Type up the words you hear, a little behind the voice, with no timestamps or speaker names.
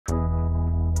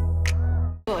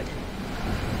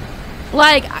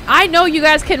Like, I know you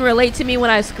guys can relate to me when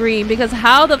I scream, because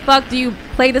how the fuck do you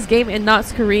play this game and not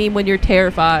scream when you're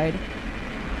terrified?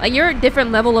 Like, you're a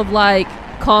different level of, like,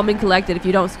 calm and collected if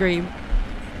you don't scream.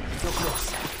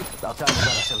 Don't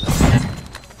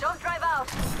drive out.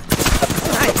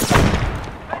 Nice.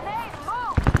 Grenade,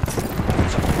 move.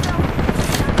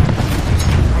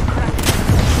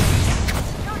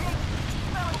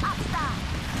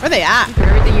 Where they at? For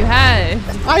everything you had.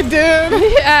 I did.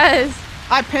 Yes.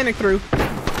 I panicked through.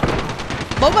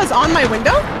 Loba's on my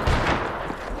window?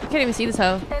 I can't even see this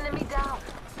hoe. Enemy down.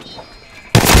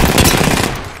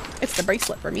 It's the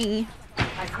bracelet for me.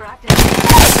 I cracked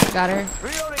it. Got her.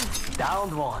 Reloading.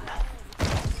 Downed one.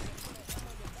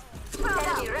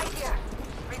 Enemy right here.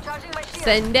 Recharging my shield.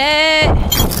 Send it.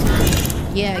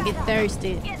 Yeah, get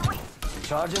thirsty.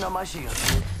 Charging on my shield.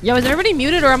 Yo, is everybody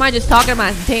muted or am I just talking to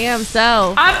my damn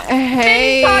self? I've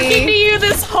been talking to you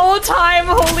this whole time.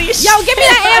 Holy shit. Yo, give me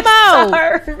that ammo.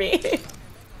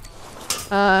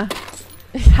 Sorry.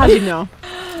 How'd you know?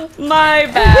 My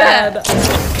bad.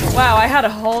 Wow, I had a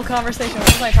whole conversation. What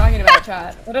was I talking about,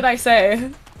 chat? What did I say?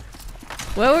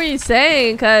 What were you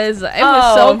saying? Because it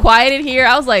was so quiet in here.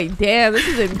 I was like, damn, this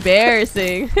is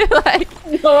embarrassing. Like,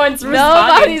 No one's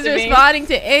nobody's responding to me. responding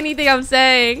to anything I'm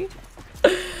saying.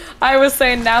 I was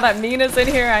saying now that Mina's in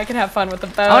here, I can have fun with the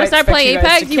bow. I wanna start expect playing you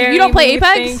guys Apex. to You carry don't play me.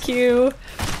 Apex? Thank you.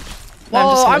 Well,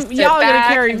 I'm just gonna sit y'all gonna back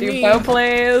carry and do me. bow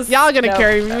plays. Y'all gonna No,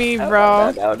 carry no, me, no,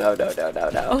 bro.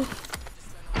 No.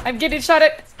 I'm getting shot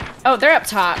at. Oh, they're up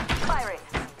top. Firing.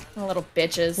 Oh, little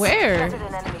bitches. Where? Shattered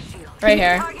an enemy shield. Right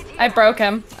here. I broke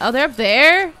him. Oh, they're up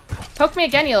there? Poke me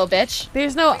again, you little bitch.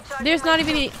 There's not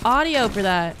even any audio for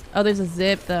that. Oh, there's a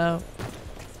zip though.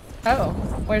 Oh,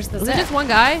 where's the Was zip? it just one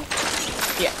guy?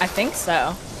 Yeah, I think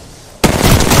so.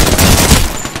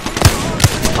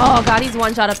 Oh god, he's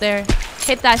one shot up there.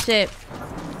 Hit that shit.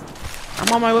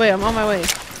 I'm on my way. I'm on my way.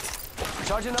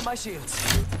 Charging on my shields.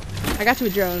 I got you a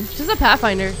drone. Just a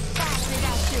Pathfinder.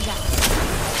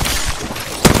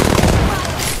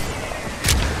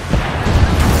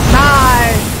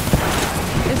 Nice.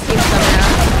 This team's coming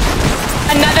out.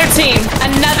 Another team.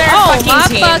 Another Oh fucking my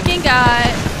team. fucking god.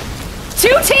 2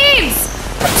 teams!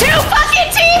 2 fucking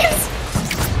teams!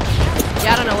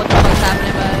 Yeah, I don't know what the fuck's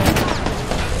happening, but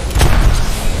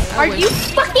Are you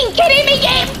fucking kidding me,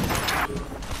 game?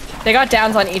 They got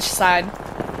downs on each side.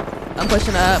 I'm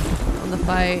pushing up on the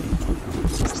fight.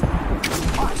 Just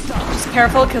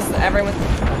careful, because everyone...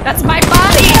 That's my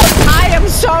body! I am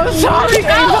so sorry.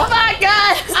 Oh my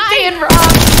god! I am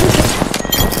wrong!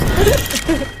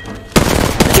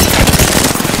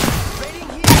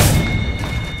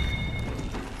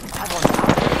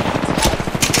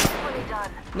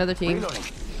 Another team. Reloading.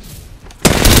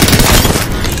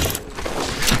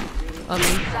 On me.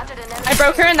 I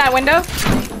broke her in that window.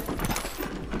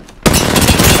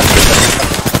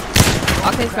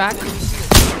 Octane's back.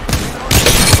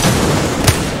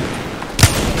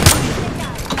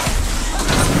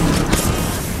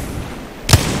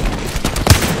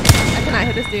 I cannot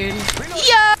hit this dude.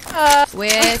 Yeah.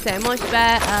 With that much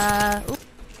bad.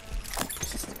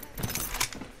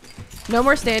 No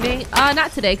more standing.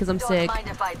 Not today because I'm sick. Don't mind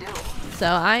if I do. So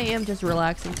I am just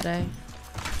relaxing today.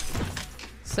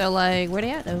 So like, where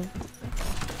they at though?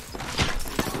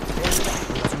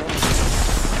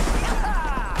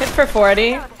 Hit for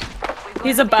 40.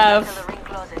 He's above. To the ring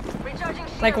closet. Recharging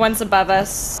shield. Like one's above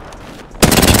us.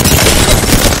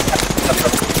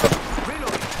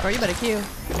 Bro, you better queue.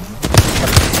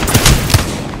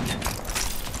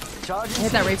 Charging. I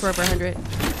hit that rate for over 100.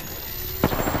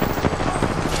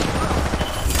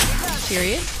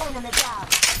 Serious?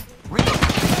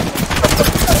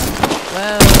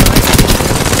 Whoa.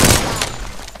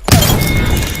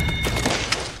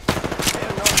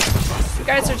 You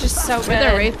guys are just so good. Where'd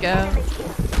that Wraith go?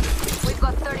 We've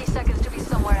got 30 seconds to be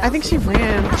somewhere else. I think she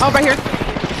ran. Oh, right here.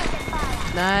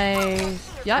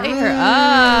 Nice. Y'all ate her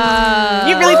up.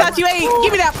 You really thought you ate?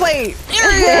 Give me that plate.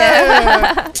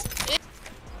 Yeah.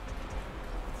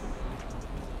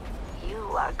 You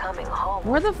are coming home.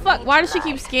 Where the fuck? Why does she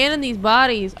keep scanning these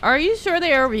bodies? Are you sure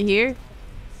they're over here?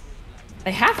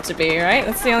 They have to be, right?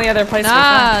 That's the only other place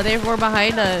Nah, they were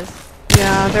behind us.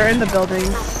 Yeah, they're in the building.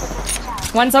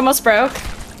 One's almost broke.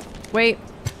 Wait.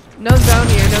 No zone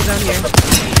here, no zone here.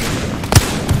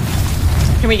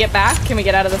 Can we get back? Can we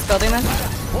get out of this building then?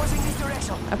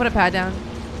 I put a pad down.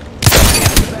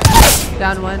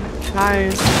 Down one.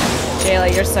 Nice.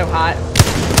 Jayla, you're so hot.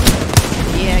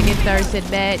 Yeah, get thirsted,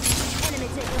 bitch.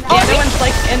 The other one's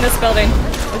like in this building.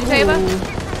 What'd you say, Eva?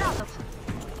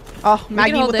 Oh, We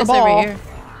Maggie can hold with the this ball. over here.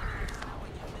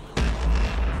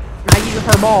 Maggie with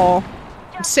her ball.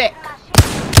 I'm sick.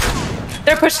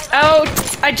 They're pushed. Oh,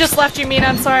 I just left you, Mina.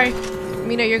 I'm sorry.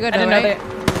 Mina, you're good. I didn't though,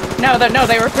 know right? no,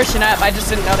 they were pushing up. I just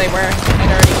didn't know they were.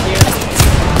 I'd already fused.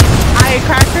 I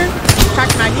cracked her.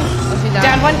 Cracked Maggie. Oh, she's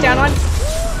Down one, down one.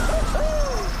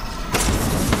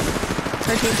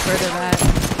 Her team's further back.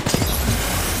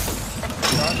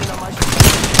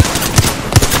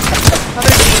 Other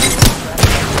team.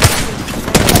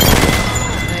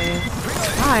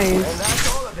 Nice.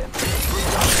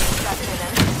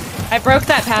 I broke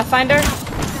that Pathfinder.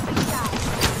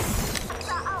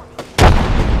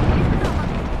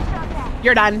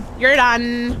 You're done. You're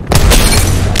done.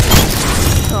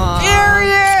 Aww.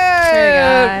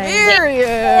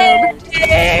 Period.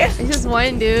 It's just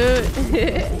one dude. Or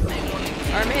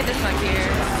maybe this one here.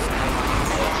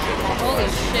 Holy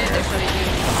shit, there's so many dudes.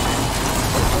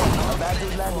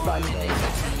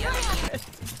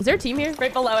 Is there a team here?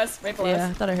 Right below us. Right below Yeah, I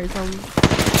us. thought I heard something.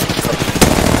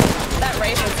 That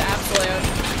race was absolute.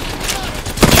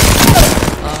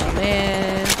 Oh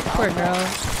man, poor girl.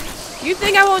 You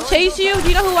think I won't chase you? Do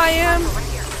you know who I am?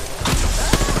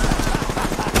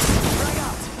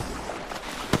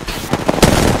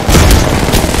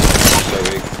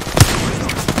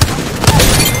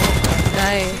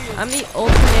 Nice. I'm the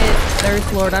ultimate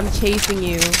thirst lord. I'm chasing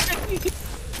you.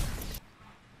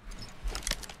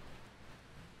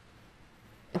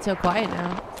 It's so quiet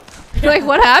now. Like,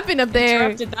 what happened up there?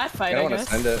 Interrupted that fight, I I don't want to guess.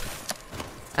 send it.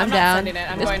 I'm not down. sending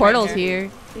it. I'm This going portal's right here.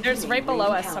 There's right below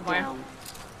us somewhere.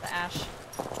 The ash.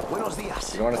 Buenos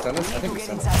dias. You want to send us? I think we Get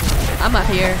send it. inside. I'm up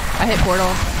here. I hit portal.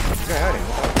 You're hiding.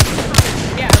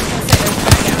 Yeah, I was gonna say there's a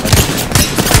guy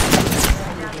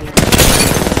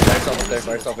Fire yourself up there.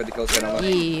 Fire yourself with the kills right on left.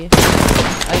 Yee.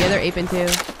 Oh yeah, they're aping too.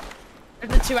 down.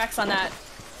 There's a 2x on that.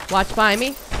 Watch behind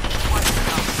me.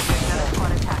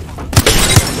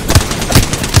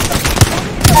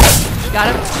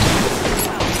 Got him.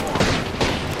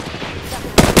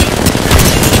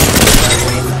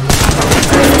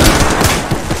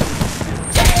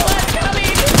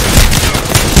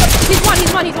 He's one.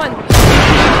 He's one. He's one.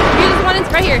 He's one.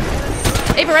 It's right here.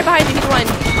 Ava, right behind you. He's one.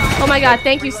 Oh my god,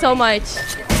 thank you so much.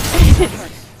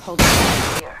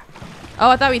 Oh,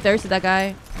 I thought we thirsted that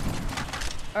guy.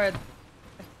 Or Yeah,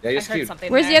 I you're heard skewed.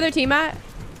 something Where's there. the other team at?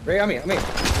 Right on me. On me.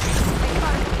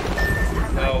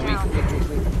 No, weak.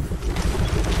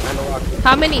 And the lock.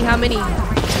 How many? How many?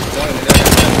 One in the other.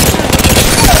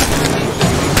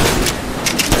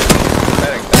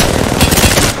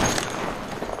 Betting.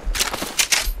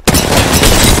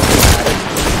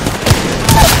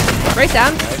 Right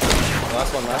down. Nice.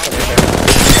 Last one right there.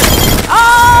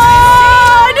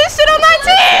 Oh! I just shit on that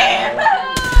team!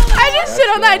 I just shit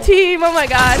on that team. Oh my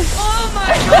god. Oh my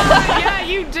god, yeah,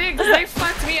 you did, 'cause they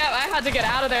fucked me up. I had to get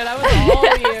out of there. That was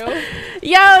all you.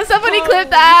 Yo, somebody Holy clip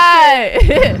that!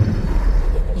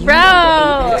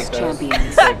 Bro! Take those.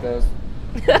 Take those.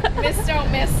 Miss Don't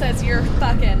Miss says you're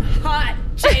fucking hot,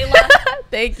 Jayla.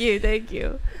 Thank you, thank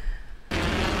you.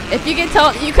 If you can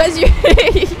tell, because you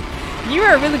you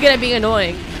are really good at being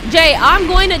annoying. Jay, I'm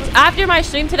going to, after my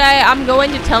stream today, I'm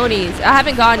going to Tony's. I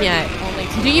haven't gone yet.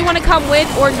 Do you want to come with,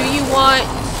 or do you want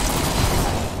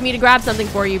me to grab something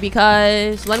for you?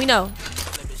 Because, let me know.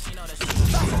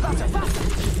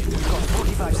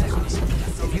 45 seconds.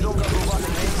 If you don't go move on the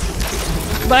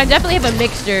base, But I definitely have a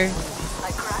mixture.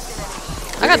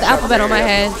 I got the alphabet on my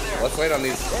head. Let's wait on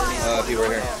these people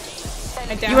right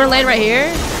here. You want to land right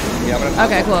here? Yeah, I'm gonna.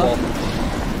 Okay, cool.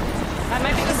 That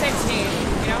might be the same team,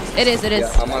 you know? It is, it is.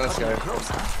 Yeah, I'm on this guy. close,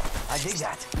 huh? I dig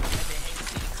that.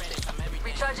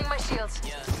 Recharging my shields.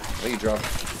 What you drop?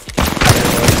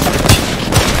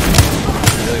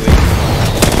 Really weak.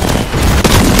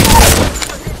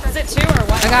 Is it 2 or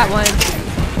 1? I got one.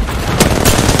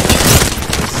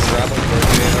 Grab him for me.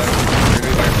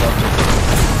 You're by yourself.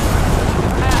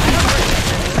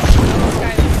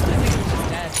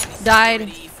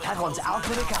 Died. That one's out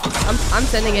for the count. I'm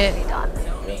sending it.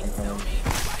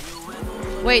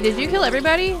 Wait, did you kill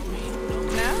everybody?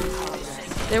 No?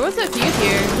 There was a few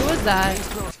here. Who was that?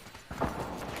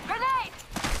 Grenade!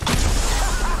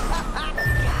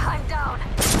 I'm down.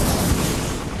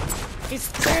 He's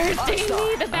thirsting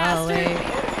me, the Oh, bastard. wait.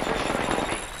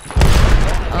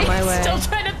 On my He's way. still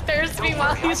trying to thirst me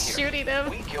while he's shooting him.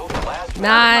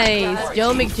 Nice.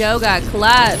 Joe McJoe got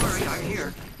clapped.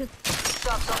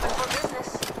 Shop's open for business.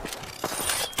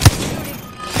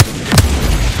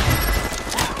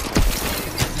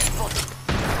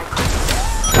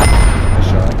 Nice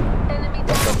shot. Enemy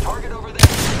Target over there.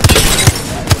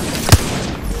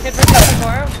 Hit for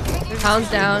 74.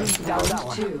 Hound's down. Down that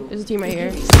one. There's a team right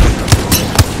here.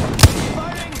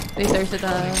 They thirsted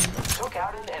Took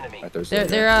out an enemy. Right there.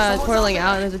 they're twirling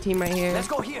out and there's a team right here. Let's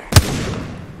go here.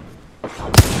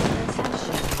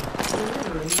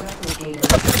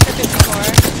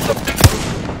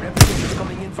 Replicator's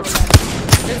coming in for a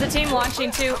landing. There's a team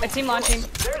launching too. A team launching.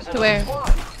 To where?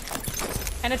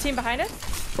 And a team behind us?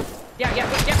 Yeah,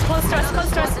 close to us, close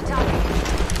to us.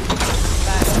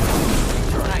 Bad.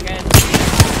 Not good.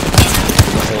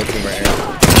 Whole team right here.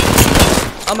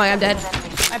 Oh my, I'm dead.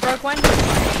 I broke one.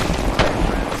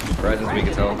 Horizon's weak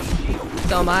as hell.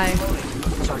 So am I.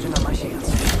 Charging on my shields.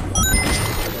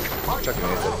 Chucking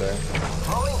ace up there.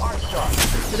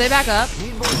 Did they back up?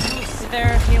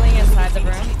 They're healing inside the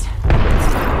room.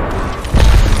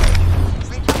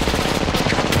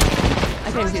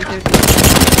 I can't even see the dude.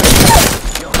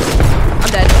 I'm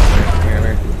dead.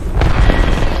 Here.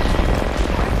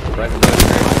 Horizon's up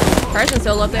here. Carson's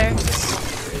still up there.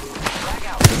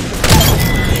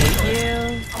 Thank you.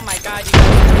 Oh my god, you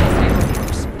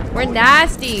guys are We're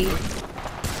nasty.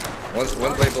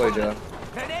 One play, Joe.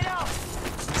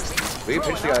 We can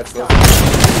pinch the guy that's close.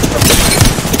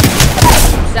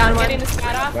 Down one. getting the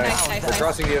spat off. Nice. They're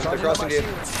crossing you. They're crossing you.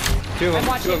 Two of them. I'm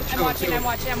watching. Two of them. I'm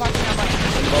watching. One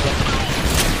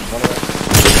of them.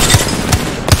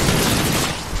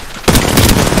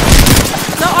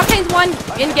 No, Octane's one.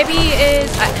 And Gibby is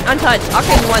untouched.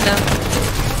 Octane's one though.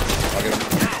 I'll get him.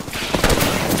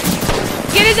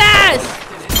 Get his ass!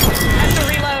 I have to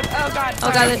reload. Oh god.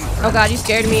 Oh god, oh god, you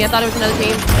scared me. I thought it was another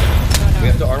team. We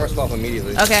have to armor swap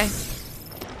immediately. Okay,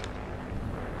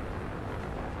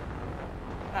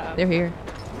 Uh-oh. they're here.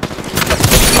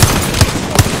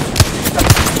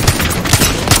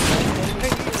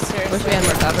 Wish we had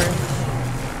more cover.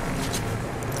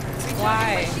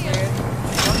 Why, dude?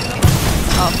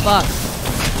 Oh fuck.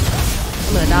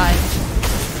 I'm gonna die.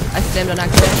 I stemmed on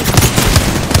accident.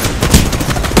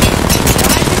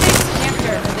 Why did they camp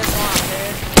here for this long,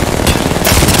 dude?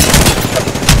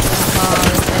 Oh,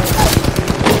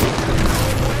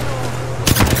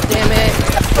 damn it.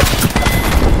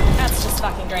 That's just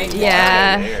fucking great.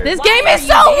 Yeah. there? This Why game are is you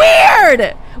so there?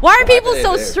 weird! Why are people they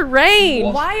so there?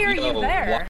 strange? Why are you Yo, there?